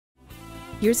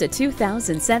Here's a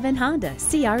 2007 Honda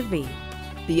CR-V.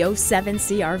 The 07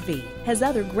 CR-V has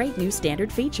other great new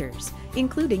standard features,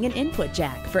 including an input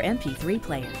jack for MP3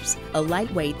 players, a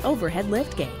lightweight overhead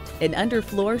liftgate, an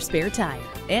underfloor spare tire,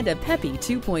 and a peppy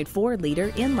 2.4-liter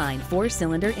inline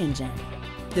 4-cylinder engine.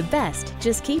 The best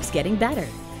just keeps getting better,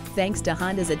 thanks to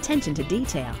Honda's attention to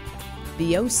detail.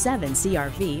 The 07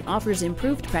 CR-V offers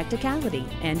improved practicality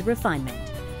and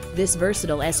refinement. This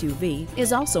versatile SUV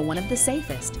is also one of the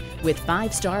safest, with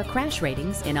 5-star crash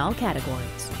ratings in all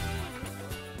categories.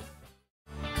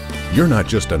 You're not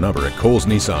just a number at Cowles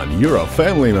Nissan, you're a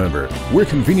family member. We're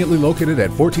conveniently located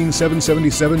at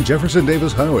 14777 Jefferson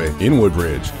Davis Highway in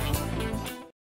Woodbridge.